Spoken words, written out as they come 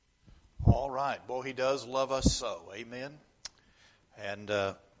right. Boy, He does love us so. Amen. And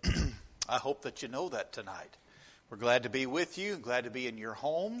I hope that you know that tonight. We're glad to be with you, glad to be in your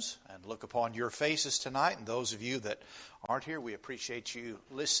homes and look upon your faces tonight. And those of you that aren't here, we appreciate you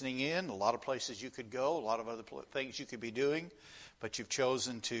listening in. A lot of places you could go, a lot of other things you could be doing, but you've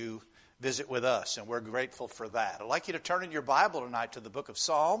chosen to visit with us, and we're grateful for that. I'd like you to turn in your Bible tonight to the book of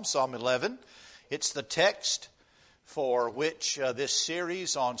Psalms, Psalm 11. It's the text for which this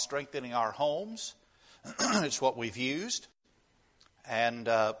series on strengthening our homes, it's what we've used. And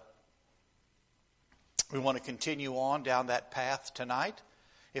we want to continue on down that path tonight.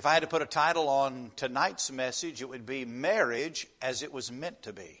 If I had to put a title on tonight's message, it would be Marriage as It Was Meant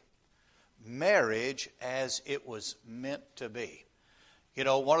to Be. Marriage as it was meant to be. You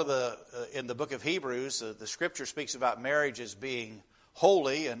know, one of in the book of Hebrews, the scripture speaks about marriage as being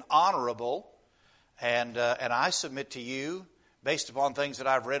holy and honorable. And I submit to you, based upon things that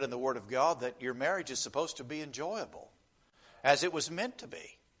I've read in the Word of God, that your marriage is supposed to be enjoyable, as it was meant to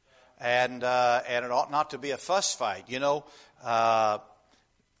be. And it ought not to be a fuss fight. You know,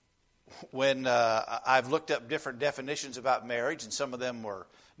 when I've looked up different definitions about marriage, and some of them were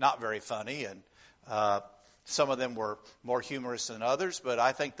not very funny, and some of them were more humorous than others, but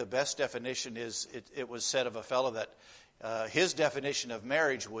I think the best definition is, it was said of a fellow that his definition of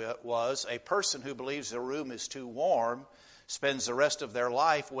marriage was a person who believes the room is too warm spends the rest of their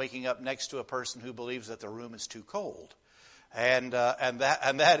life waking up next to a person who believes that the room is too cold. And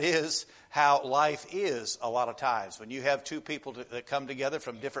that is how life is a lot of times. When you have two people that come together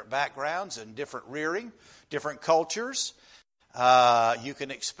from different backgrounds and different rearing, different cultures, you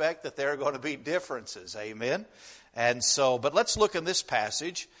can expect that there are going to be differences. Amen. And so, but let's look in this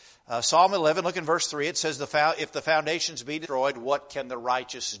passage. Psalm 11, look in verse 3. It says, if the foundations be destroyed, what can the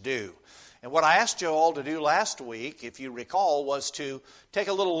righteous do? And what I asked you all to do last week, if you recall, was to take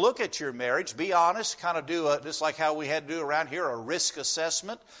a little look at your marriage, be honest, kind of do just like how we had to do around here, a risk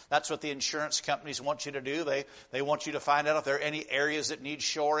assessment. That's what the insurance companies want you to do. They want you to find out if there are any areas that need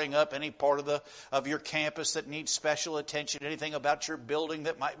shoring up, any part of your campus that needs special attention, anything about your building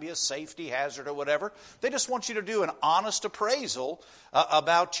that might be a safety hazard or whatever. They just want you to do an honest appraisal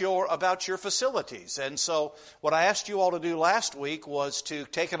about your facilities. And so what I asked you all to do last week was to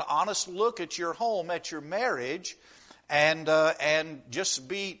take an honest look at your home, at your marriage, and just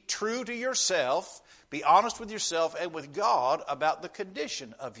be true to yourself, be honest with yourself and with God about the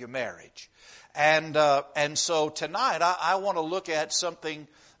condition of your marriage. And so tonight I want to look at something.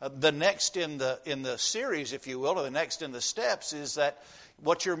 The next in the series, if you will, or the next in the steps, is that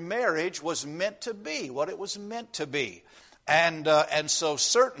what your marriage was meant to be, what it was meant to be. And so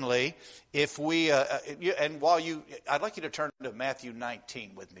certainly, if we I'd like you to turn to Matthew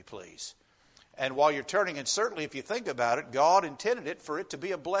 19 with me, please. And while you're turning, and certainly if you think about it, God intended it for it to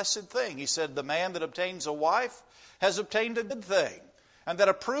be a blessed thing. He said, the man that obtains a wife has obtained a good thing, and that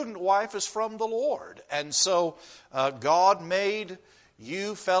a prudent wife is from the Lord. And so God made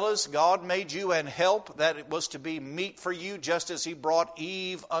you fellas, God made you and help that it was to be meet for you, just as He brought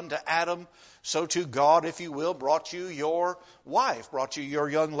Eve unto Adam. So too God, if you will, brought you your wife, brought you your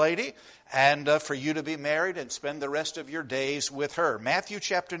young lady, and for you to be married and spend the rest of your days with her. Matthew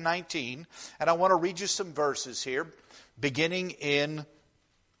chapter 19, and I want to read you some verses here, beginning in,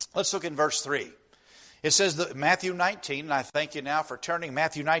 let's look in verse 3. It says that Matthew 19, and I thank you now for turning.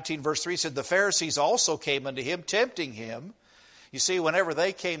 Matthew 19 verse 3 said, the Pharisees also came unto Him, tempting Him. You see, whenever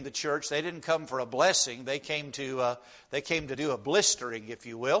they came to church, they didn't come for a blessing. They came to do a blistering, if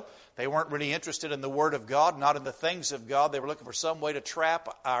you will. They weren't really interested in the Word of God, not in the things of God. They were looking for some way to trap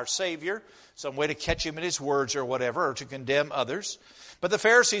our Savior, some way to catch Him in His words or whatever, or to condemn others. But the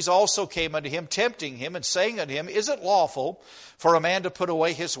Pharisees also came unto Him, tempting Him, and saying unto Him, is it lawful for a man to put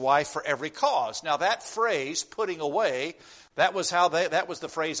away his wife for every cause? Now that phrase, putting away, that was the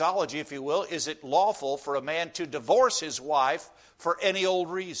phraseology, if you will. Is it lawful for a man to divorce his wife for any old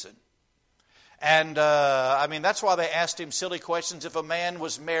reason? And that's why they asked Him silly questions. If a man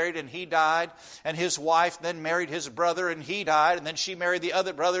was married and he died, and his wife then married his brother and he died, and then she married the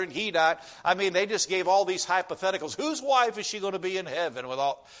other brother and he died. They just gave all these hypotheticals. Whose wife is she going to be in heaven with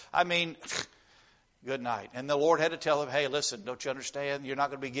all? Good night. And the Lord had to tell him, hey, listen, don't you understand? You're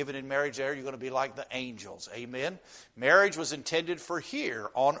not going to be given in marriage there. You're going to be like the angels. Amen? Marriage was intended for here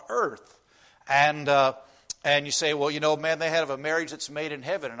on earth. And you say, well, man, they have a marriage that's made in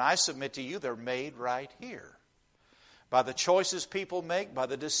heaven. And I submit to you, they're made right here. By the choices people make, by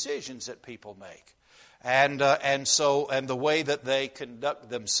the decisions that people make. and the way that they conduct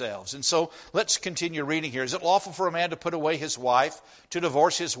themselves. And so let's continue reading here. Is it lawful for a man to put away his wife, to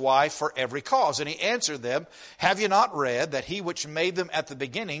divorce his wife for every cause? And he answered them, have you not read that he which made them at the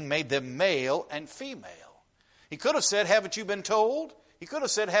beginning made them male and female? He could have said, haven't you been told? He could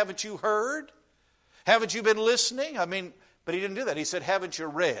have said, haven't you heard? Haven't you been listening? But he didn't do that. He said, haven't you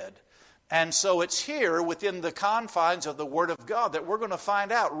read? And so it's here within the confines of the Word of God that we're going to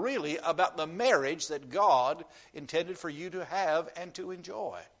find out really about the marriage that God intended for you to have and to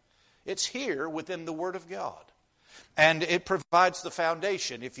enjoy. It's here within the Word of God. And it provides the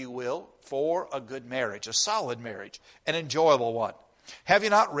foundation, if you will, for a good marriage, a solid marriage, an enjoyable one. Have you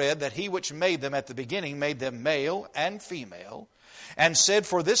not read that he which made them at the beginning made them male and female, and said,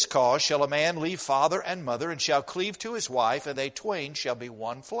 for this cause shall a man leave father and mother, and shall cleave to his wife, and they twain shall be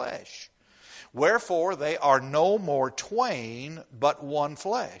one flesh. Wherefore they are no more twain, but one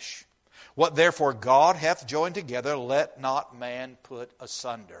flesh. What therefore God hath joined together, let not man put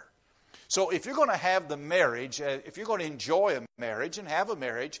asunder. So if you're going to have the marriage, if you're going to enjoy a marriage and have a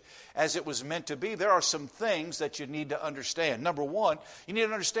marriage as it was meant to be, there are some things that you need to understand. Number one, you need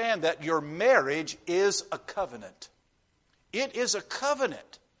to understand that your marriage is a covenant. It is a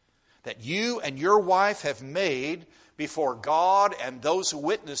covenant that you and your wife have made before God and those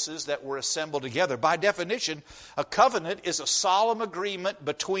witnesses that were assembled together. By definition, a covenant is a solemn agreement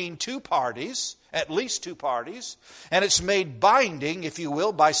between two parties, at least two parties, and it's made binding, if you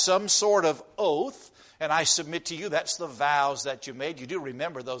will, by some sort of oath. And I submit to you, that's the vows that you made. You do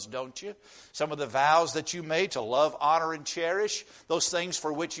remember those, don't you? Some of the vows that you made to love, honor, and cherish. Those things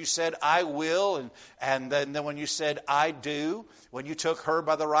for which you said, I will. And then when you said, I do. When you took her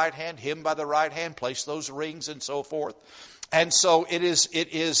by the right hand, him by the right hand, placed those rings and so forth. And so it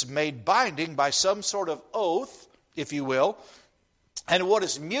is made binding by some sort of oath, if you will. And what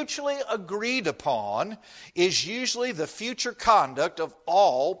is mutually agreed upon is usually the future conduct of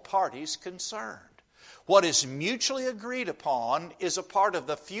all parties concerned. What is mutually agreed upon is a part of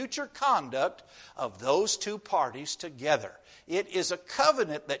the future conduct of those two parties together. It is a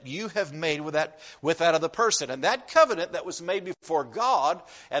covenant that you have made with that other person. And that covenant that was made before God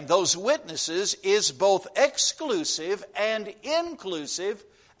and those witnesses is both exclusive and inclusive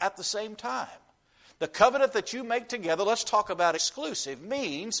at the same time. The covenant that you make together, let's talk about exclusive,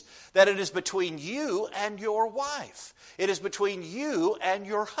 means that it is between you and your wife. It is between you and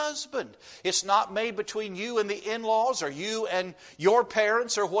your husband. It's not made between you and the in-laws or you and your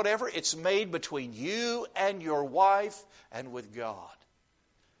parents or whatever. It's made between you and your wife and with God.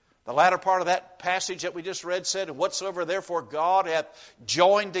 The latter part of that passage that we just read said, whatsoever therefore God hath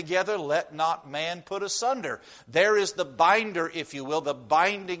joined together, let not man put asunder. There is the binder, if you will, the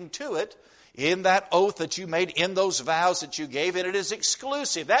binding to it, in that oath that you made, in those vows that you gave, and it is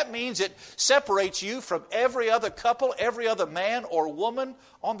exclusive. That means it separates you from every other couple, every other man or woman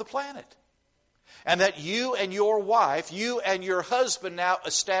on the planet. And that you and your wife, you and your husband now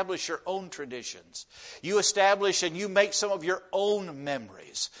establish your own traditions. You establish and you make some of your own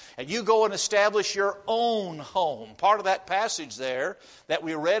memories. And you go and establish your own home. Part of that passage there that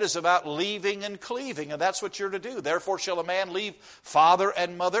we read is about leaving and cleaving. And that's what you're to do. Therefore shall a man leave father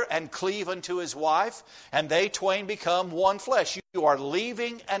and mother and cleave unto his wife, and they twain become one flesh. You are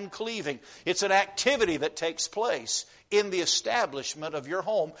leaving and cleaving. It's an activity that takes place in the establishment of your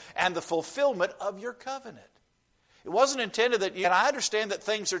home and the fulfillment of your covenant. It wasn't intended that, and I understand that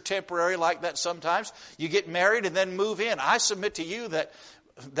things are temporary like that sometimes. You get married and then move in. I submit to you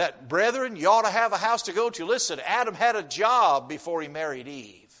that brethren, you ought to have a house to go to. Listen, Adam had a job before he married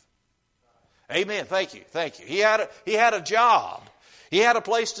Eve. Amen. Thank you. He had a job. He had a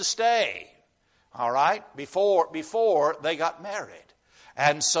place to stay. All right? Before they got married.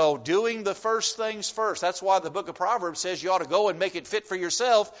 And so doing the first things first. That's why the book of Proverbs says you ought to go and make it fit for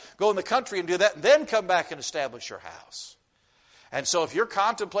yourself. Go in the country and do that, and then come back and establish your house. And so if you're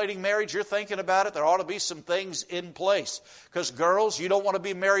contemplating marriage, you're thinking about it, there ought to be some things in place. Because girls, you don't want to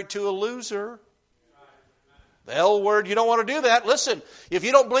be married to a loser. The L word, you don't want to do that. Listen, if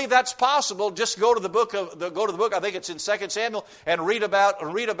you don't believe that's possible, just go to the book. I think it's in 2 Samuel, and read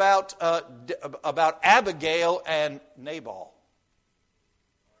about Abigail and Nabal.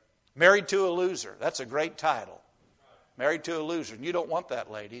 Married to a loser. That's a great title. Married to a loser. And you don't want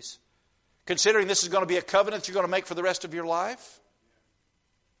that, ladies. Considering this is going to be a covenant you're going to make for the rest of your life.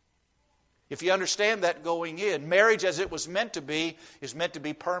 If you understand that going in, marriage as it was meant to be is meant to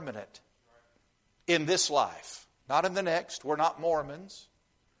be permanent. In this life. Not in the next. We're not Mormons.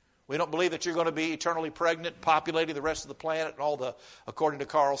 We don't believe that you're going to be eternally pregnant, populating the rest of the planet, and all the, according to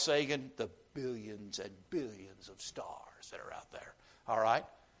Carl Sagan, the billions and billions of stars that are out there. All right?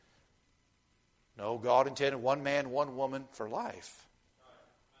 No, God intended one man, one woman for life.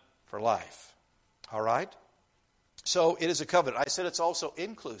 For life. All right? So it is a covenant. I said it's also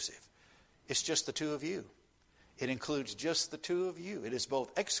inclusive. It's just the two of you. It includes just the two of you. It is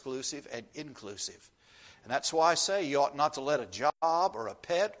both exclusive and inclusive. And that's why I say you ought not to let a job or a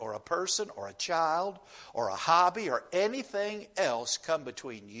pet or a person or a child or a hobby or anything else come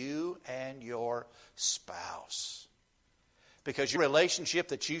between you and your spouse. Because your relationship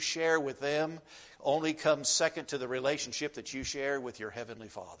that you share with them only comes second to the relationship that you share with your Heavenly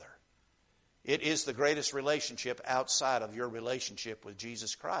Father. It is the greatest relationship outside of your relationship with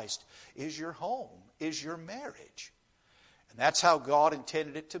Jesus Christ, is your home, is your marriage. And that's how God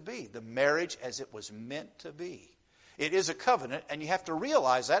intended it to be, the marriage as it was meant to be. It is a covenant, and you have to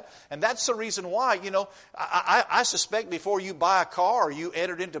realize that. And that's the reason why, I suspect before you buy a car or you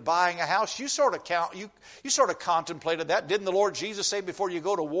entered into buying a house, you sort of contemplated that. Didn't the Lord Jesus say before you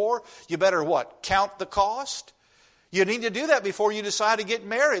go to war, you better what? Count the cost? You need to do that before you decide to get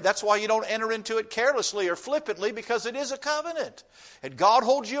married. That's why you don't enter into it carelessly or flippantly, because it is a covenant. And God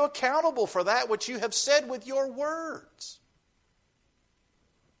holds you accountable for that which you have said with your words.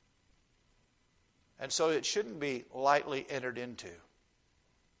 And so it shouldn't be lightly entered into.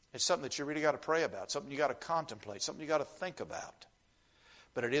 It's something that you really got to pray about, something you got to contemplate, something you got to think about.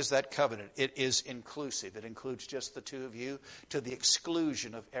 But it is that covenant. It is inclusive. It includes just the two of you to the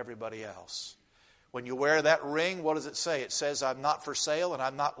exclusion of everybody else. When you wear that ring, what does it say? It says, I'm not for sale and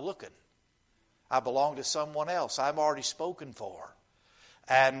I'm not looking. I belong to someone else. I'm already spoken for.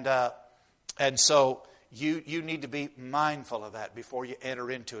 And so you need to be mindful of that before you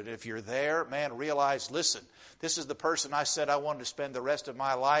enter into it. If you're there, man, realize, listen, this is the person I said I wanted to spend the rest of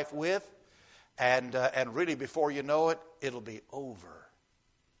my life with. And really, before you know it, it'll be over.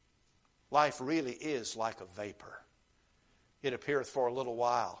 Life really is like a vapor. It appeareth for a little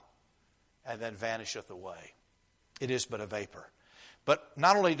while, and then vanisheth away. It is but a vapor. But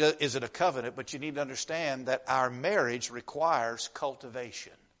not only is it a covenant, but you need to understand that our marriage requires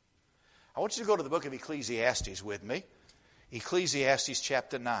cultivation. I want you to go to the book of Ecclesiastes with me. Ecclesiastes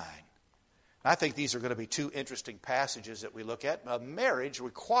chapter 9. I think these are going to be two interesting passages that we look at. A marriage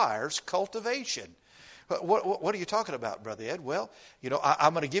requires cultivation. What are you talking about, Brother Ed? Well,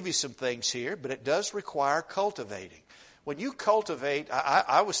 I'm going to give you some things here, but it does require cultivating. When you cultivate,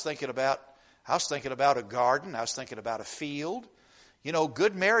 I was thinking about a garden. I was thinking about a field.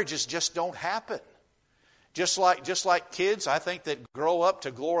 Good marriages just don't happen. Just like kids, I think that grow up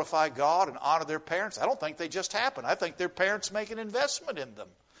to glorify God and honor their parents. I don't think they just happen. I think their parents make an investment in them.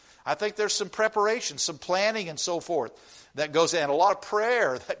 I think there's some preparation, some planning, and so forth that goes in. A lot of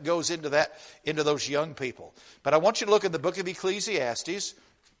prayer that goes into those young people. But I want you to look at the book of Ecclesiastes.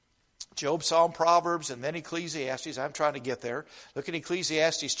 Job, Psalm, Proverbs, and then Ecclesiastes. I'm trying to get there. Look at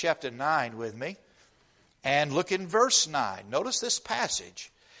Ecclesiastes chapter 9 with me. And look in verse 9. Notice this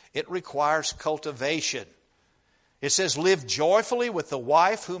passage. It requires cultivation. It says, live joyfully with the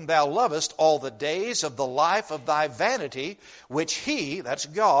wife whom thou lovest all the days of the life of thy vanity, which he, that's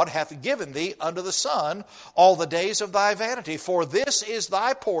God, hath given thee under the sun all the days of thy vanity. For this is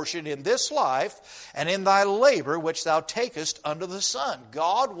thy portion in this life, and in thy labor which thou takest under the sun.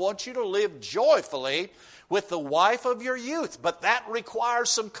 God wants you to live joyfully with the wife of your youth, but that requires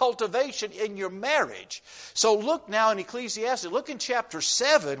some cultivation in your marriage. So look now in Ecclesiastes, look in chapter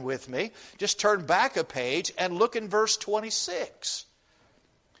 7 with me. Just turn back a page and look in verse 26.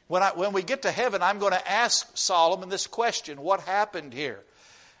 When we get to heaven, I'm going to ask Solomon this question: what happened here?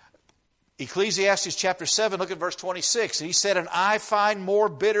 Ecclesiastes chapter 7, look at verse 26. And he said, and I find more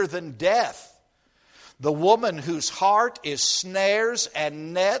bitter than death the woman whose heart is snares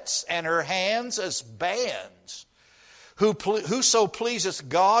and nets, and her hands as bands. Whoso pleaseth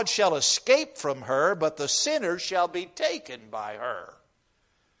God shall escape from her, but the sinner shall be taken by her.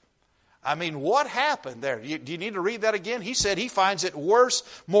 I mean, what happened there? Do you need to read that again? He said he finds it worse,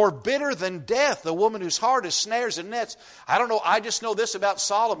 more bitter than death, the woman whose heart is snares and nets. I don't know, I just know this about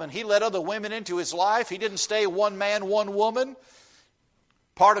Solomon. He let other women into his life. He didn't stay one man, one woman.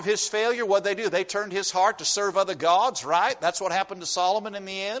 Part of his failure, what they do? They turned his heart to serve other gods, right? That's what happened to Solomon in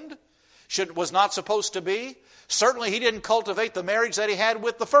the end. Was not supposed to be. Certainly he didn't cultivate the marriage that he had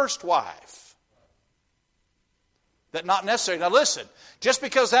with the first wife. That not necessary. Now listen, just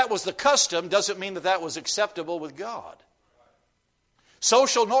because that was the custom doesn't mean that was acceptable with God.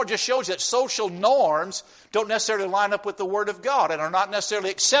 Social norm just shows that social norms don't necessarily line up with the Word of God and are not necessarily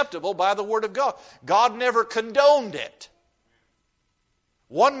acceptable by the Word of God. God never condoned it.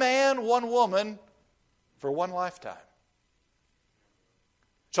 One man, one woman, for one lifetime.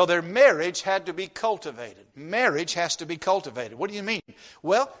 So their marriage had to be cultivated. Marriage has to be cultivated. What do you mean?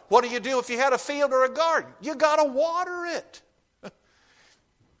 Well, what do you do if you had a field or a garden? You got to water it.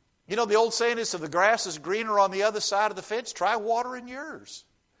 You know, the old saying is, if the grass is greener on the other side of the fence, try watering yours.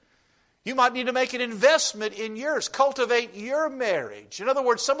 You might need to make an investment in yours. Cultivate your marriage. In other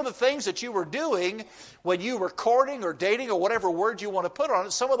words, some of the things that you were doing when you were courting or dating or whatever word you want to put on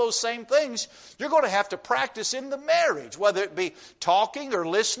it, some of those same things you're going to have to practice in the marriage, whether it be talking or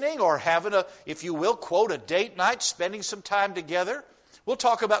listening or having a, if you will, quote, a date night, spending some time together. We'll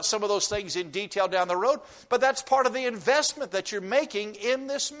talk about some of those things in detail down the road, but that's part of the investment that you're making in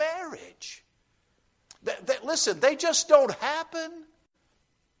this marriage. Listen, they just don't happen.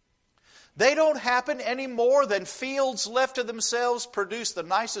 They don't happen any more than fields left to themselves produce the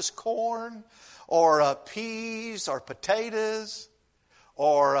nicest corn or peas or potatoes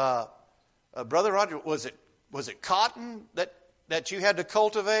or, Brother Roger, was it cotton that you had to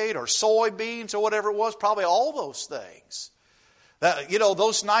cultivate or soybeans or whatever it was? Probably all those things. You know,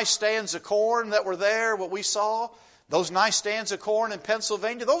 those nice stands of corn that were there, what we saw, those nice stands of corn in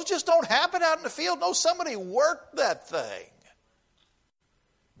Pennsylvania, those just don't happen out in the field. No, somebody worked that thing.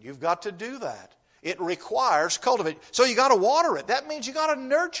 You've got to do that. It requires cultivate. So you got to water it. That means you got to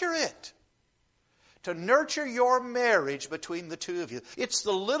nurture it. To nurture your marriage between the two of you. It's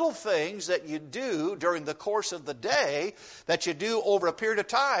the little things that you do during the course of the day, that you do over a period of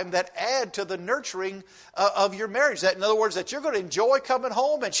time, that add to the nurturing of your marriage. That, in other words, that you're going to enjoy coming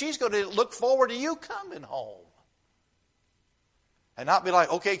home and she's going to look forward to you coming home. And not be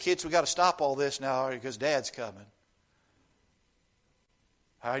like, okay, kids, we got to stop all this now because Dad's coming.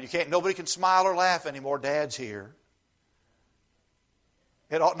 Nobody can smile or laugh anymore. Dad's here.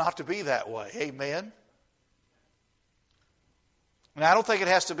 It ought not to be that way. Amen. And I don't think it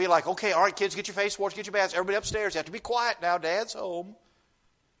has to be like, okay, all right, kids, get your face washed, get your baths. Everybody upstairs. You have to be quiet now. Dad's home.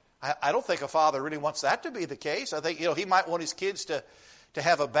 I don't think a father really wants that to be the case. I think, he might want his kids to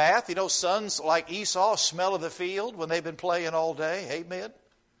have a bath. Sons like Esau smell of the field when they've been playing all day. Amen.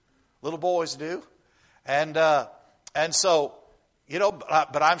 Little boys do. And so,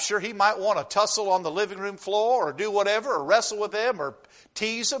 but I'm sure he might want to tussle on the living room floor or do whatever, or wrestle with them or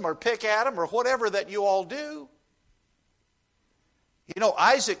tease them or pick at them or whatever that you all do.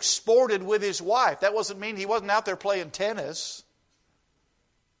 Isaac sported with his wife. That doesn't mean he wasn't out there playing tennis.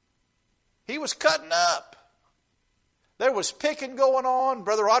 He was cutting up. There was picking going on.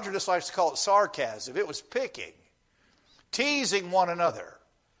 Brother Roger just likes to call it sarcasm. It was picking. Teasing one another.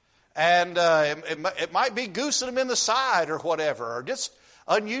 And it might be goosing them in the side or whatever, or just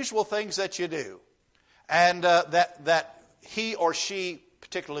unusual things that you do. And that he or she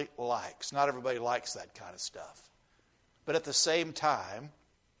particularly likes. Not everybody likes that kind of stuff. But at the same time,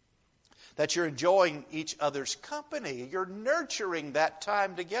 that you're enjoying each other's company. You're nurturing that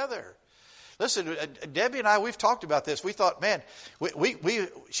time together. Listen, Debbie and I, we've talked about this. We thought, man,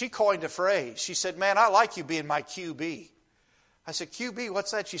 she coined a phrase. She said, man, I like you being my QB. I said, QB,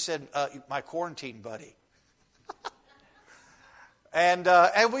 what's that? She said, my quarantine buddy. And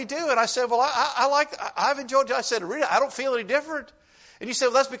we do. And I said, well, I've enjoyed it. I said, really, I don't feel any different. And you said,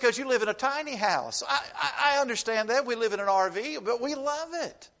 well, that's because you live in a tiny house. I understand that. We live in an RV, but we love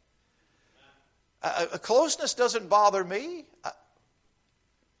it. Closeness doesn't bother me.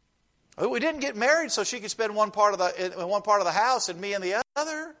 We didn't get married so she could spend one part of the house and me in the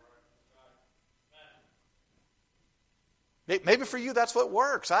other. Maybe for you that's what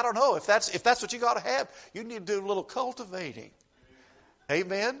works. I don't know. If that's what you got to have, you need to do a little cultivating.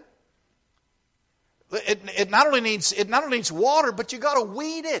 Amen. It not only needs water, but you got to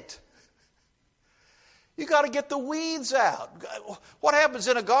weed it. You got to get the weeds out. What happens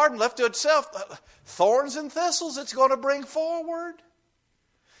in a garden left to itself? Thorns and thistles it's going to bring forward.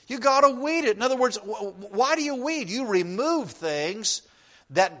 You got to weed it. In other words, why do you weed? You remove things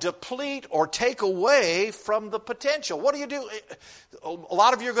that deplete or take away from the potential. What do? A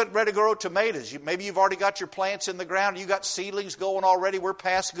lot of you are ready to grow tomatoes. Maybe you've already got your plants in the ground. You got seedlings going already. We're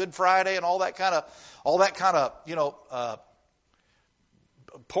past Good Friday and all that kind of,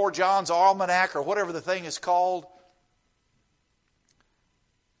 Poor John's Almanac or whatever the thing is called.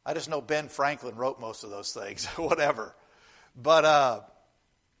 I just know Ben Franklin wrote most of those things, whatever. But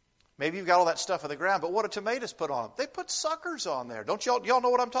maybe you've got all that stuff in the ground, but what do tomatoes put on them? They put suckers on there. Don't y'all know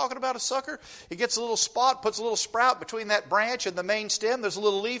what I'm talking about, a sucker? It gets a little spot, puts a little sprout between that branch and the main stem. There's a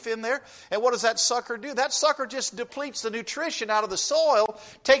little leaf in there. And what does that sucker do? That sucker just depletes the nutrition out of the soil,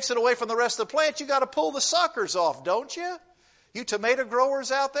 takes it away from the rest of the plant. You got to pull the suckers off, don't you? You tomato growers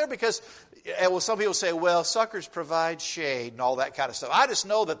out there? Because some people say, well, suckers provide shade and all that kind of stuff. I just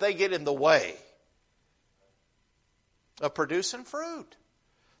know that they get in the way of producing fruit.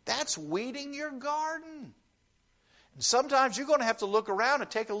 That's weeding your garden. And sometimes you're going to have to look around and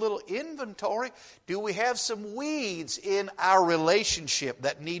take a little inventory. Do we have some weeds in our relationship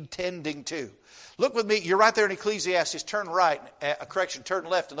that need tending to? Look with me. You're right there in Ecclesiastes. Turn left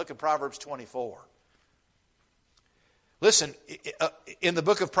and look at Proverbs 24. Listen, in the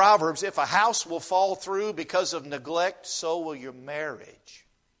book of Proverbs, if a house will fall through because of neglect, so will your marriage.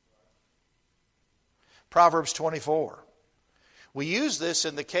 Proverbs 24. We use this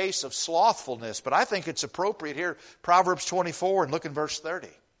in the case of slothfulness, but I think it's appropriate here. Proverbs 24, and look in verse 30.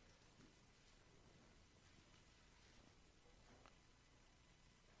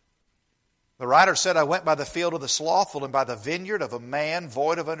 The writer said, I went by the field of the slothful and by the vineyard of a man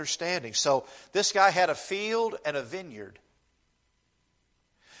void of understanding. So this guy had a field and a vineyard.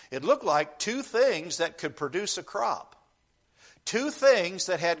 It looked like two things that could produce a crop. Two things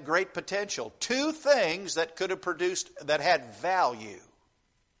that had great potential. Two things that could have produced, that had value.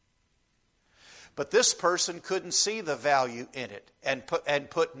 But this person couldn't see the value in it and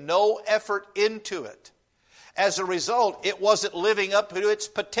put no effort into it. As a result, it wasn't living up to its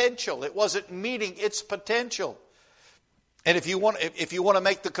potential. It wasn't meeting its potential. And if you want to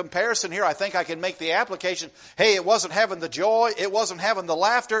make the comparison here, I think I can make the application. Hey, it wasn't having the joy. It wasn't having the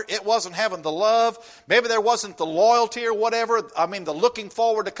laughter. It wasn't having the love. Maybe there wasn't the loyalty or whatever. I mean, the looking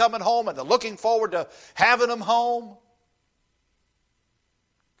forward to coming home and the looking forward to having them home.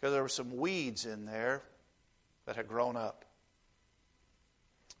 Because there were some weeds in there that had grown up.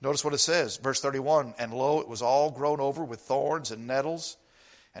 Notice what it says, verse 31, and lo, it was all grown over with thorns and nettles,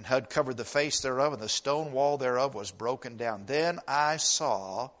 and had covered the face thereof, and the stone wall thereof was broken down. Then I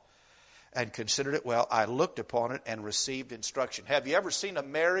saw and considered it well. I looked upon it and received instruction. Have you ever seen a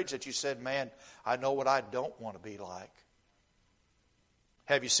marriage that you said, man, I know what I don't want to be like?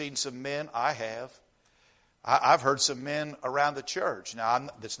 Have you seen some men? I have. I've heard some men around the church. Now,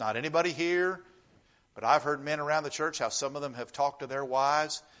 it's not anybody here, but I've heard men around the church how some of them have talked to their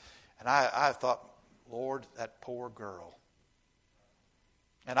wives. And I thought, Lord, that poor girl.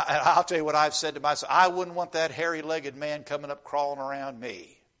 And I'll tell you what I've said to myself. I wouldn't want that hairy-legged man coming up crawling around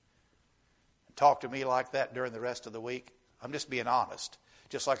me and talk to me like that during the rest of the week. I'm just being honest.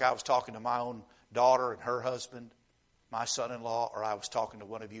 Just like I was talking to my own daughter and her husband, my son-in-law, or I was talking to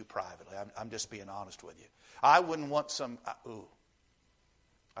one of you privately. I'm just being honest with you. I wouldn't want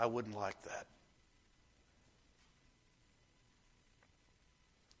I wouldn't like that.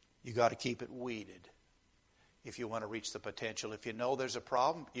 You got to keep it weeded if you want to reach the potential. If you know there's a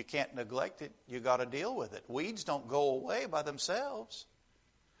problem, you can't neglect it. You got to deal with it. Weeds don't go away by themselves.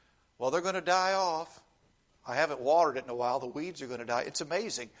 Well, they're going to die off. I haven't watered it in a while. The weeds are going to die. It's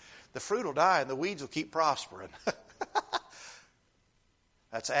amazing. The fruit will die and the weeds will keep prospering.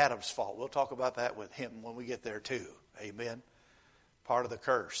 That's Adam's fault. We'll talk about that with him when we get there too. Amen. Part of the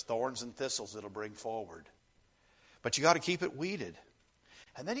curse. Thorns and thistles it'll bring forward. But you got to keep it weeded.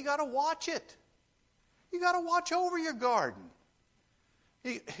 And then you got to watch it. You got to watch over your garden.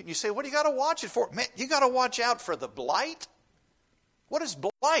 You say, what do you got to watch it for? Man, you got to watch out for the blight. What is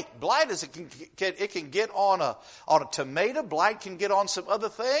blight? Blight is it can get on a tomato. Blight can get on some other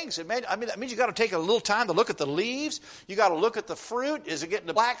things. That means you got to take a little time to look at the leaves. You got to look at the fruit. Is it getting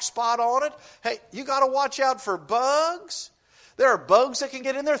a black spot on it? Hey, you got to watch out for bugs. There are bugs that can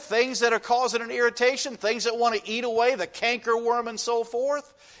get in there, things that are causing an irritation, things that want to eat away, the cankerworm and so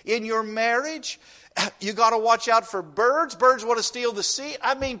forth. In your marriage, you got to watch out for birds. Birds want to steal the seed.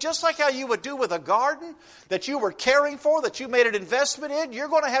 Just like how you would do with a garden that you were caring for, that you made an investment in, you're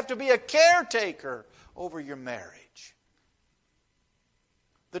going to have to be a caretaker over your marriage.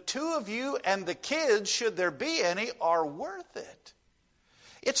 The two of you and the kids, should there be any, are worth it.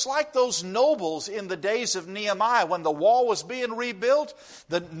 It's like those nobles in the days of Nehemiah. When the wall was being rebuilt,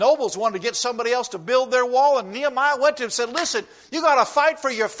 the nobles wanted to get somebody else to build their wall. And Nehemiah went to him and said, listen, you got to fight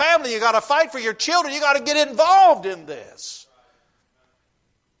for your family. You got to fight for your children. You got to get involved in this.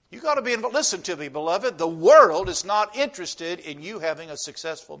 You got to be involved. Listen to me, beloved. The world is not interested in you having a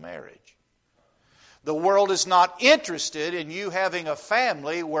successful marriage. The world is not interested in you having a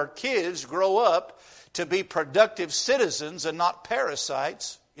family where kids grow up to be productive citizens and not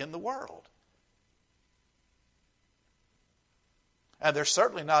parasites in the world. And they're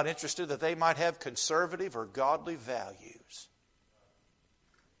certainly not interested that they might have conservative or godly values.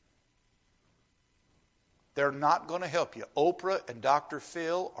 They're not going to help you. Oprah and Dr.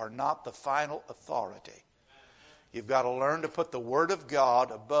 Phil are not the final authority. You've got to learn to put the Word of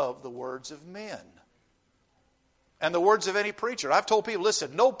God above the words of men. And the words of any preacher. I've told people,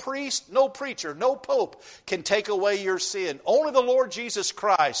 listen, no priest, no preacher, no pope can take away your sin. Only the Lord Jesus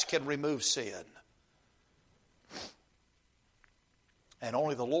Christ can remove sin. And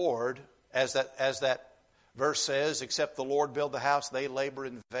only the Lord, as that verse says, except the Lord build the house, they labor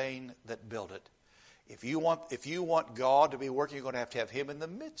in vain that build it. If you want God to be working, you're going to have Him in the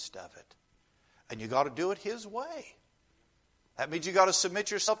midst of it. And you got to do it His way. That means you got to submit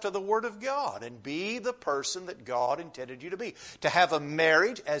yourself to the Word of God and be the person that God intended you to be. To have a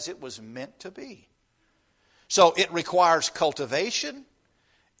marriage as it was meant to be. So it requires cultivation.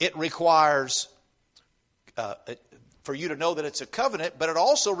 It requires for you to know that it's a covenant, but it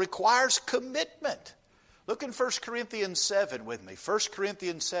also requires commitment. Look in 1 Corinthians 7 with me. 1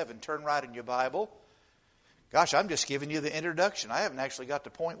 Corinthians 7, turn right in your Bible. Gosh, I'm just giving you the introduction. I haven't actually got to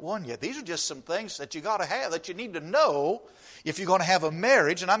point 1 yet. These are just some things that you got to have, that you need to know if you're going to have a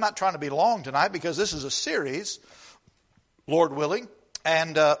marriage. And I'm not trying to be long tonight because this is a series, Lord willing.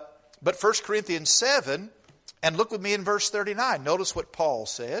 And but 1 Corinthians 7, and look with me in verse 39. Notice what Paul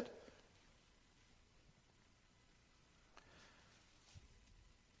said.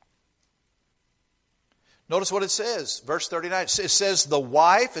 Notice what it says, verse 39. It says, the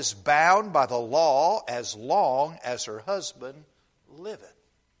wife is bound by the law as long as her husband liveth.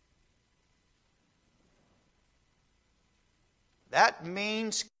 That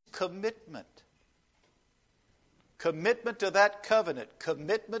means commitment. Commitment to that covenant.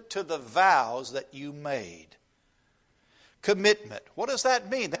 Commitment to the vows that you made. Commitment. What does that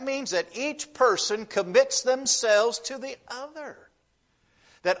mean? That means that each person commits themselves to the other.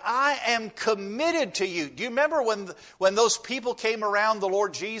 That I am committed to you. Do you remember when those people came around the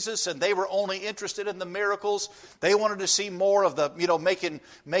Lord Jesus and they were only interested in the miracles? They wanted to see more of the,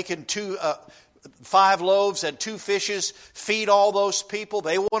 making 5 loaves and 2 fishes, feed all those people.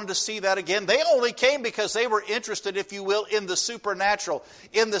 They wanted to see that again. They only came because they were interested, if you will, in the supernatural,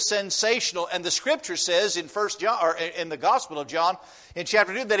 in the sensational. And the Scripture says in 1 John, or in the Gospel of John, in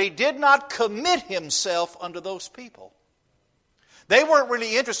chapter 2, that He did not commit Himself unto those people. They weren't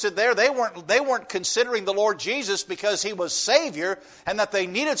really interested there. They weren't considering the Lord Jesus because He was Savior and that they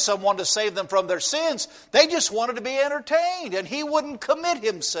needed someone to save them from their sins. They just wanted to be entertained, and He wouldn't commit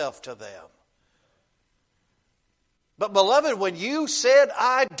Himself to them. But beloved, when you said,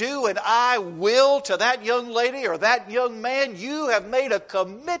 I do and I will to that young lady or that young man, you have made a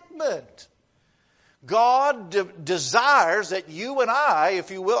commitment. God desires that you and I,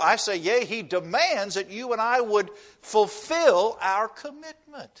 if you will, I say yea, He demands that you and I would fulfill our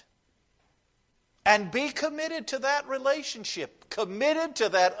commitment. And be committed to that relationship. Committed to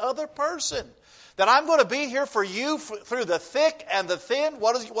that other person. That I'm going to be here for you through the thick and the thin.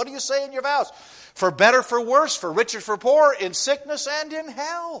 What do you say in your vows? For better, for worse, for richer, for poorer, in sickness and in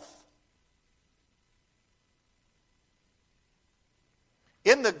health.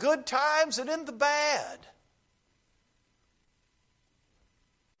 In the good times and in the bad.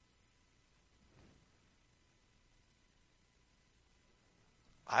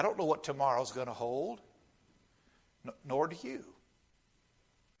 I don't know what tomorrow's going to hold, nor do you.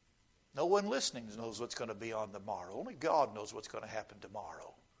 No one listening knows what's going to be on tomorrow. Only God knows what's going to happen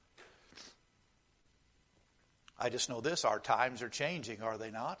tomorrow. I just know this, our times are changing, are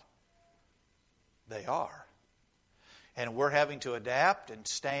they not? They are. And we're having to adapt and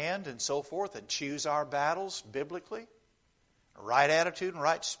stand and so forth and choose our battles biblically. Right attitude and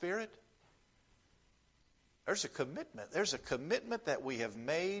right spirit. There's a commitment. There's a commitment that we have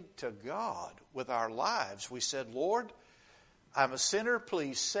made to God with our lives. We said, Lord, I'm a sinner.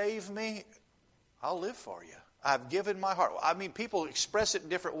 Please save me. I'll live for you. I've given my heart. I mean, people express it in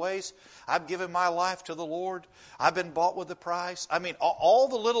different ways. I've given my life to the Lord. I've been bought with a price. I mean, all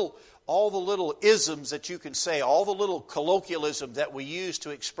the little isms that you can say, all the little colloquialism that we use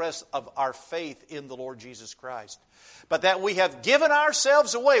to express of our faith in the Lord Jesus Christ. But that we have given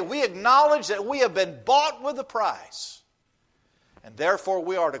ourselves away. We acknowledge that we have been bought with a price. And therefore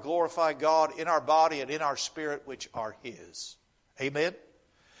we are to glorify God in our body and in our spirit, which are His. Amen?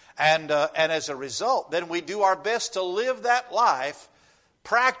 And as a result, then we do our best to live that life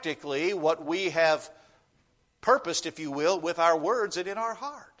practically, what we have purposed, if you will, with our words and in our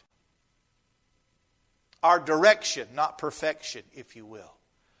heart. Our direction, not perfection, if you will.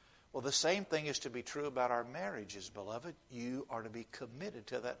 Well, the same thing is to be true about our marriages, beloved. You are to be committed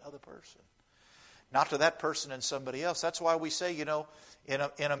to that other person. Not to that person and somebody else. That's why we say, in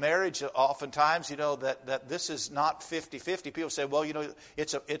a marriage, oftentimes, that this is not 50-50. People say, well,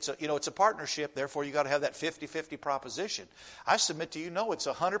 it's a partnership, therefore you got to have that 50-50 proposition. I submit to you, no, it's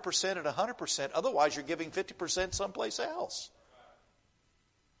 100% and 100%. Otherwise, you're giving 50% someplace else.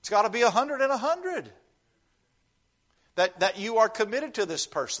 It's got to be 100 and 100. That you are committed to this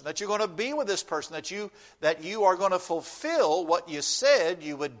person, that you're going to be with this person, that you are going to fulfill what you said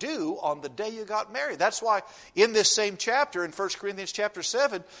you would do on the day you got married. That's why in this same chapter, in 1 Corinthians chapter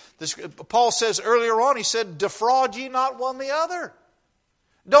 7, Paul says earlier on, he said, defraud ye not one the other.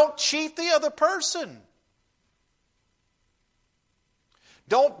 Don't cheat the other person.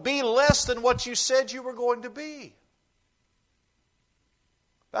 Don't be less than what you said you were going to be.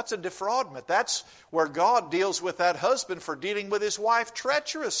 That's a defraudment. That's where God deals with that husband for dealing with his wife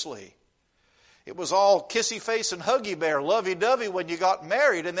treacherously. It was all kissy face and huggy bear, lovey dovey when you got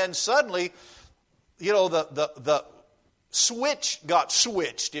married, and then suddenly, the switch got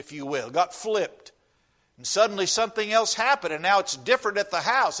switched, if you will, got flipped. And suddenly something else happened, and now it's different at the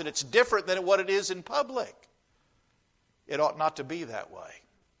house, and it's different than what it is in public. It ought not to be that way.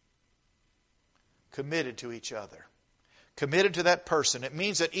 Committed to each other. Committed to that person. It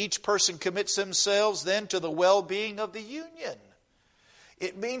means that each person commits themselves then to the well-being of the union.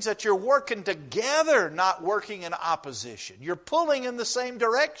 It means that you're working together, not working in opposition. You're pulling in the same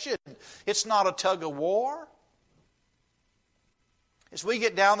direction. It's not a tug of war. As we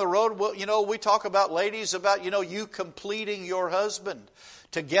get down the road, we talk about, ladies, about, you completing your husband.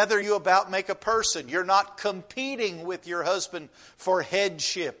 Together you about make a person. You're not competing with your husband for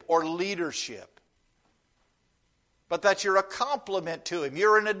headship or leadership. But that you're a complement to him.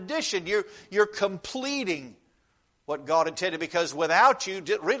 You're an addition. You're completing what God intended. Because without you,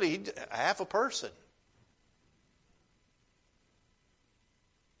 really, half a person.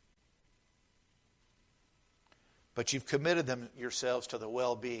 But you've committed yourselves to the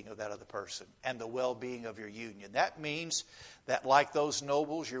well-being of that other person and the well-being of your union. That means that, like those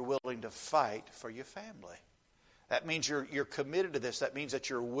nobles, you're willing to fight for your family. That means you're committed to this. That means that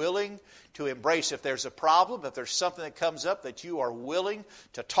you're willing to embrace. If there's a problem, if there's something that comes up, that you are willing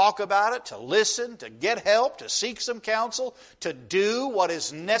to talk about it, to listen, to get help, to seek some counsel, to do what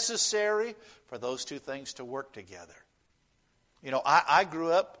is necessary for those two things to work together. I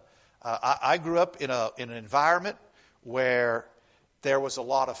grew up. I grew up in an environment where there was a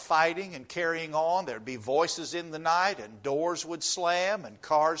lot of fighting and carrying on. There'd be voices in the night, and doors would slam, and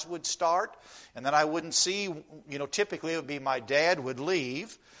cars would start. And then I wouldn't see, typically it would be my dad would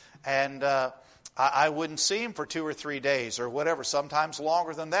leave, and I wouldn't see him for 2 or 3 days or whatever, sometimes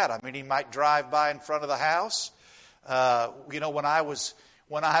longer than that. I mean, he might drive by in front of the house. When I was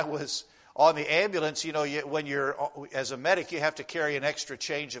on the ambulance, when you're, as a medic, you have to carry an extra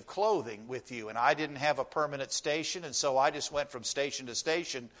change of clothing with you. And I didn't have a permanent station, and so I just went from station to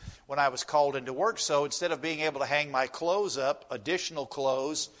station when I was called into work. So instead of being able to hang my clothes up, additional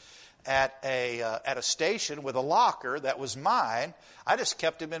clothes, at a station with a locker that was mine, I just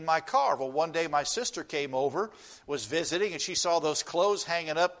kept them in my car. Well, one day my sister came over, was visiting, and she saw those clothes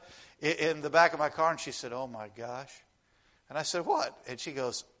hanging up in the back of my car, and she said, "Oh my gosh." And I said, "What?" And she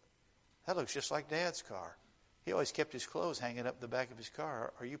goes, "That looks just like Dad's car. He always kept his clothes hanging up the back of his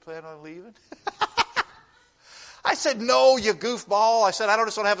car. Are you planning on leaving?" I said, "No, you goofball." I said, "I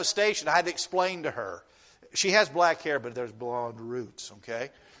just don't have a station." I had to explain to her. She has black hair, but there's blonde roots, okay?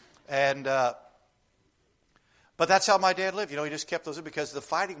 And but that's how my dad lived. He just kept those in because the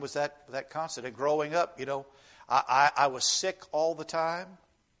fighting was that constant. And growing up, I was sick all the time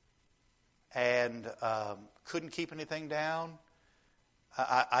and couldn't keep anything down.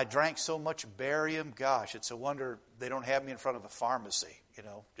 I drank so much barium. Gosh, it's a wonder they don't have me in front of a pharmacy,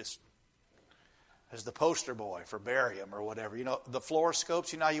 just as the poster boy for barium or whatever. The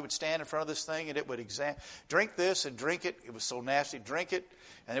fluoroscopes, how you would stand in front of this thing and it would drink this and drink it. It was so nasty. Drink it,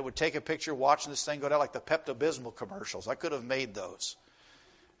 and it would take a picture watching this thing go down like the Pepto-Bismol commercials. I could have made those.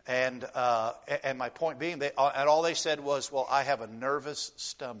 And my point being, and all they said was, "Well, I have a nervous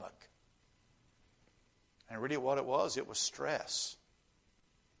stomach." And really what it was stress.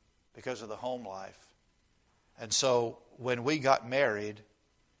 Because of the home life. And so when we got married,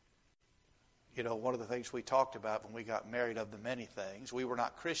 one of the things we talked about when we got married, of the many things, we were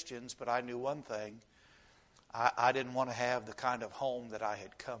not Christians, but I knew one thing. I didn't want to have the kind of home that I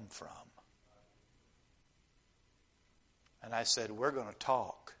had come from. And I said, "We're going to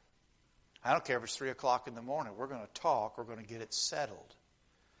talk. I don't care if it's 3 o'clock in the morning. We're going to talk. We're going to get it settled.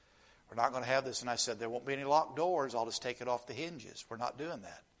 We're not going to have this." And I said, "There won't be any locked doors. I'll just take it off the hinges. We're not doing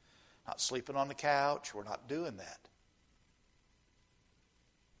that. Not sleeping on the couch. We're not doing that."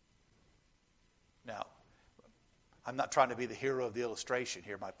 Now, I'm not trying to be the hero of the illustration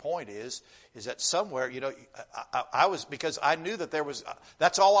here. My point is that somewhere, I was, because I knew that there was,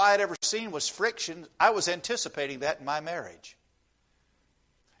 that's all I had ever seen was friction. I was anticipating that in my marriage.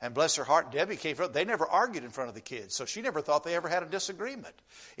 And bless her heart, Debbie came from, they never argued in front of the kids, so she never thought they ever had a disagreement.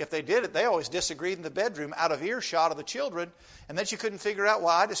 If they did it, they always disagreed in the bedroom out of earshot of the children, and then she couldn't figure out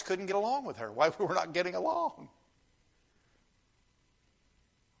why I just couldn't get along with her, why we were not getting along.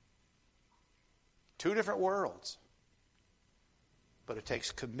 Two different worlds. But it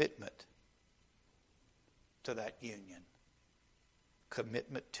takes commitment to that union.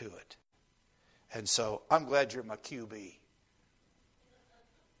 Commitment to it. And so I'm glad you're my QB.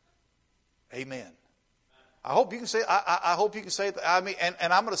 Amen. I hope you can say. I hope you can say that. I mean,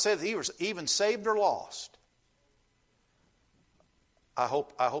 and I'm going to say that he was even saved or lost. I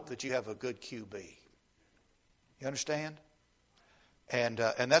hope that you have a good QB. You understand? And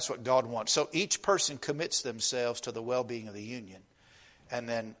that's what God wants. So each person commits themselves to the well-being of the union, and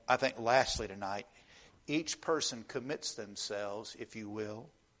then I think lastly tonight, each person commits themselves, if you will,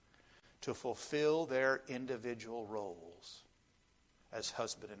 to fulfill their individual roles as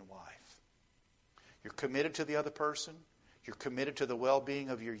husband and wife. You're committed to the other person. You're committed to the well-being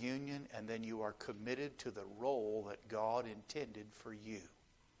of your union. And then you are committed to the role that God intended for you.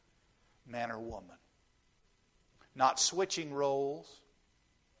 Man or woman. Not switching roles,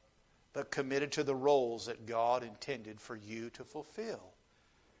 but committed to the roles that God intended for you to fulfill.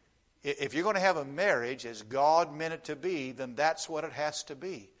 If you're going to have a marriage as God meant it to be, then that's what it has to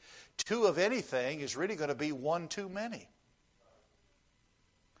be. Two of anything is really going to be one too many.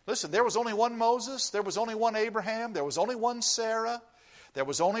 Listen, there was only one Moses, there was only one Abraham, there was only one Sarah, there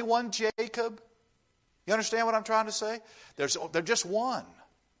was only one Jacob. You understand what I'm trying to say? There's just one.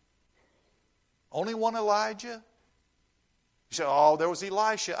 Only one Elijah. You say, oh, there was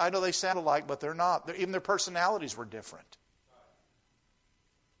Elisha. I know they sound alike, but they're not. Even their personalities were different.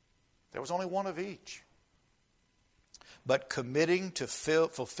 There was only one of each. But committing to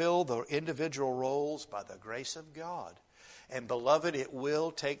fulfill the individual roles by the grace of God. And beloved, it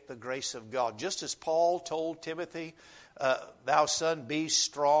will take the grace of God. Just as Paul told Timothy, thou son, be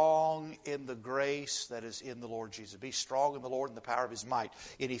strong in the grace that is in the Lord Jesus. Be strong in the Lord and the power of His might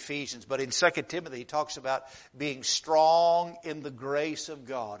in Ephesians. But in 2 Timothy, he talks about being strong in the grace of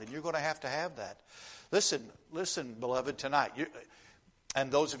God. And you're going to have that. Listen, beloved, tonight. And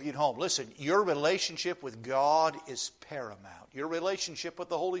those of you at home, listen, your relationship with God is paramount. Your relationship with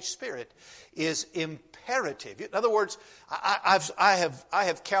the Holy Spirit is imperative. In other words, I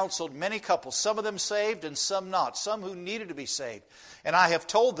have counseled many couples, some of them saved and some not, some who needed to be saved. And I have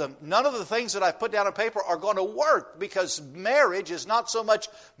told them, none of the things that I've put down on paper are going to work, because marriage is not so much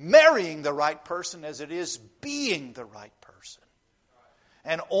marrying the right person as it is being the right person.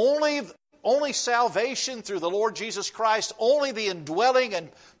 And only salvation through the Lord Jesus Christ, only the indwelling and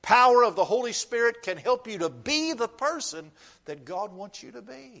power of the Holy Spirit can help you to be the person that God wants you to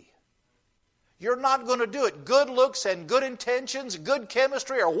be. You're not going to do it. Good looks and good intentions, good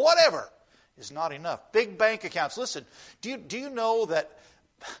chemistry, or whatever is not enough. Big bank accounts. Listen, do you know that?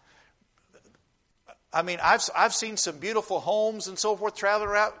 I mean, I've seen some beautiful homes and so forth traveling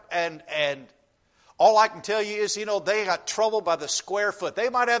around, and all I can tell you is, they got trouble by the square foot. They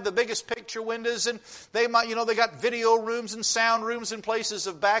might have the biggest picture windows, and they might, they got video rooms and sound rooms in place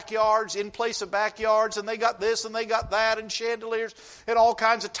of backyards, and they got this and they got that, and chandeliers and all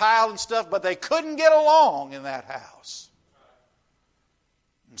kinds of tile and stuff, but they couldn't get along in that house.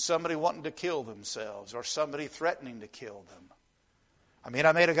 And somebody wanting to kill themselves, or somebody threatening to kill them. I mean,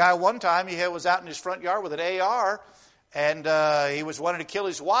 I made a guy one time, he was out in his front yard with an AR, and he was wanting to kill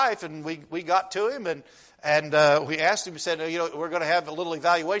his wife, and we got to him, and we asked him, we said, we're going to have a little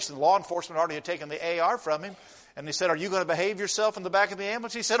evaluation. The law enforcement already had taken the AR from him, and they said, are you going to behave yourself in the back of the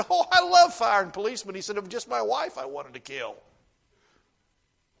ambulance? He said, oh, I love firing policemen. He said, it was just my wife I wanted to kill.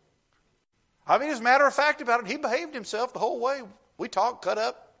 I mean, as a matter of fact about it, he behaved himself the whole way. We talked, cut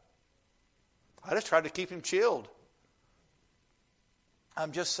up. I just tried to keep him chilled.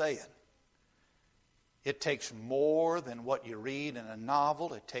 I'm just saying. It takes more than what you read in a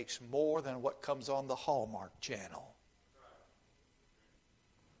novel. It takes more than what comes on the Hallmark Channel.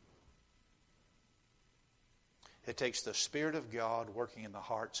 It takes the Spirit of God working in the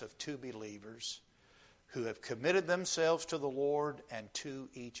hearts of two believers who have committed themselves to the Lord and to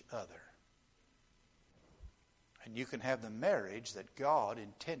each other. And you can have the marriage that God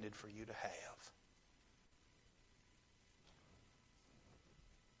intended for you to have.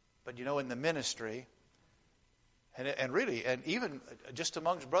 But in the ministry, and really, and even just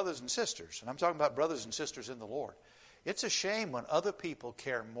amongst brothers and sisters, and I'm talking about brothers and sisters in the Lord, it's a shame when other people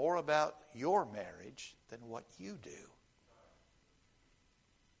care more about your marriage than what you do.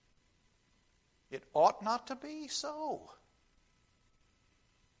 It ought not to be so.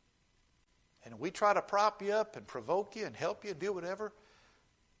 And we try to prop you up and provoke you and help you and do whatever.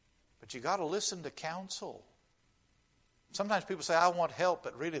 But you got to listen to counsel. Sometimes people say, I want help,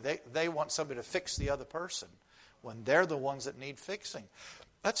 but really they want somebody to fix the other person when they're the ones that need fixing.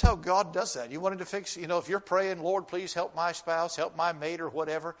 That's how God does that. You wanted to fix, if you're praying, Lord, please help my spouse, help my mate or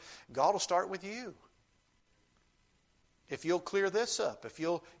whatever, God will start with you. If you'll clear this up, if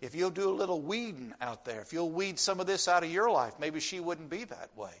you'll do a little weeding out there, if you'll weed some of this out of your life, maybe she wouldn't be that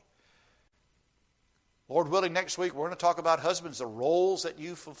way. Lord willing, next week we're going to talk about husbands, the roles that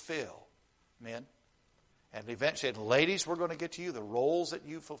you fulfill, men. And eventually, and ladies, we're going to get to you, the roles that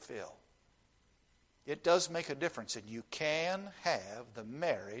you fulfill. It does make a difference, and you can have the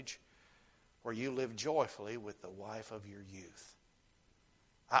marriage where you live joyfully with the wife of your youth.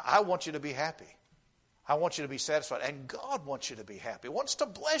 I want you to be happy. I want you to be satisfied. And God wants you to be happy. He wants to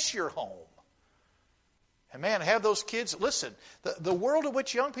bless your home. And man, have those kids. Listen, the world in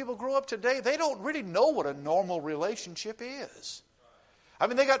which young people grow up today, they don't really know what a normal relationship is. I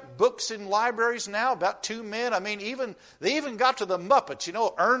mean, they got books in libraries now about two men. I mean, they even got to the Muppets,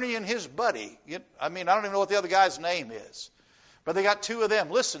 Ernie and his buddy. I don't even know what the other guy's name is. But they got two of them.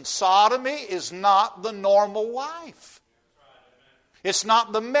 Listen, sodomy is not the normal life. It's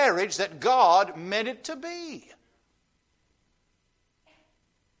not the marriage that God meant it to be.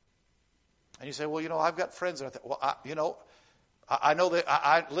 And you say, well, I've got friends that I know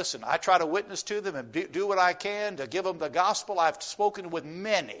that, listen, I try to witness to them and do what I can to give them the gospel. I've spoken with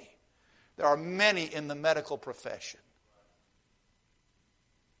many. There are many in the medical profession.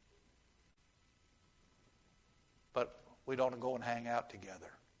 But we don't go and hang out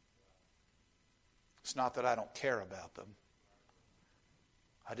together. It's not that I don't care about them.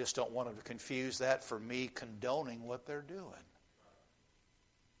 I just don't want them to confuse that for me condoning what they're doing.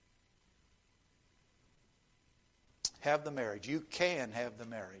 Have the marriage. You can have the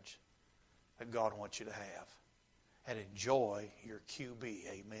marriage that God wants you to have. And enjoy your QB.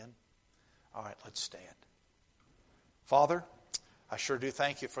 Amen. All right, let's stand. Father, I sure do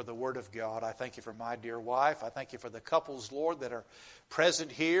thank you for the Word of God. I thank you for my dear wife. I thank you for the couples, Lord, that are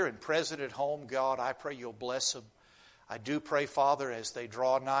present here and present at home. God, I pray you'll bless them. I do pray, Father, as they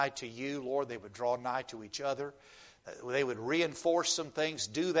draw nigh to you, Lord, they would draw nigh to each other. They would reinforce some things,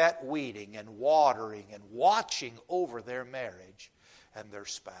 do that weeding and watering and watching over their marriage and their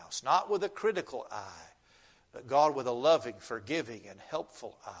spouse. Not with a critical eye, but God with a loving, forgiving, and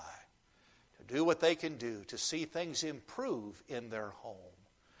helpful eye. To do what they can do to see things improve in their home.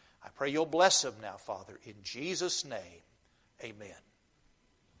 I pray you'll bless them now, Father, in Jesus' name. Amen.